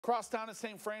Crosstown at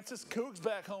St. Francis, Cougs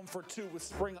back home for two with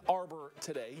Spring Arbor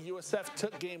today. USF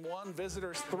took game one.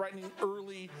 Visitors threatening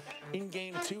early in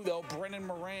game two, though. Brennan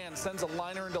Moran sends a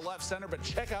liner into left center, but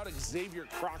check out Xavier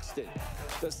Croxton,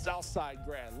 the Southside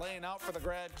grad. Laying out for the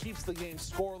grad, keeps the game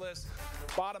scoreless.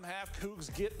 Bottom half,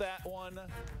 Cougs get that one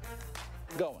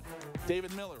going.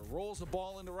 David Miller rolls the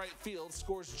ball into right field,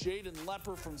 scores Jaden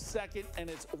Lepper from second, and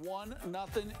it's 1-0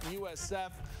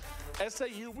 USF.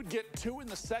 SAU would get two in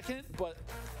the second, but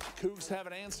Cougs have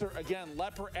an answer again.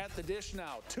 Lepper at the dish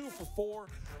now, 2 for 4,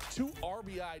 2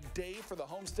 RBI day for the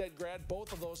Homestead grad.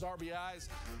 Both of those RBIs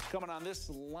coming on this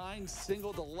line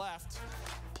single to left.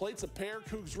 Plates a pair,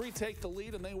 Cougs retake the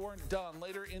lead, and they weren't done.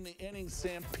 Later in the inning,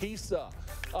 Sam Pisa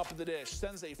up the dish,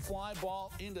 sends a fly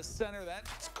ball into center.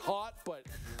 That's caught, but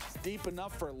deep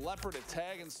enough for Lepper to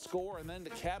tag and score, and then to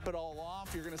cap it all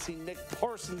off, you're going to see Nick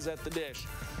Parsons at the dish.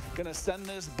 Going to send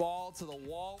this ball to the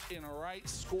wall in right,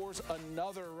 scores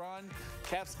another run,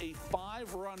 caps a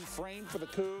 5-run frame for the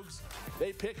Cougs.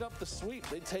 They pick up the sweep.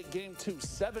 They take game two,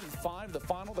 7-5 the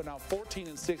final. They're now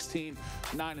 14-16,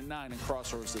 9-9 in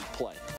Crossroads League play.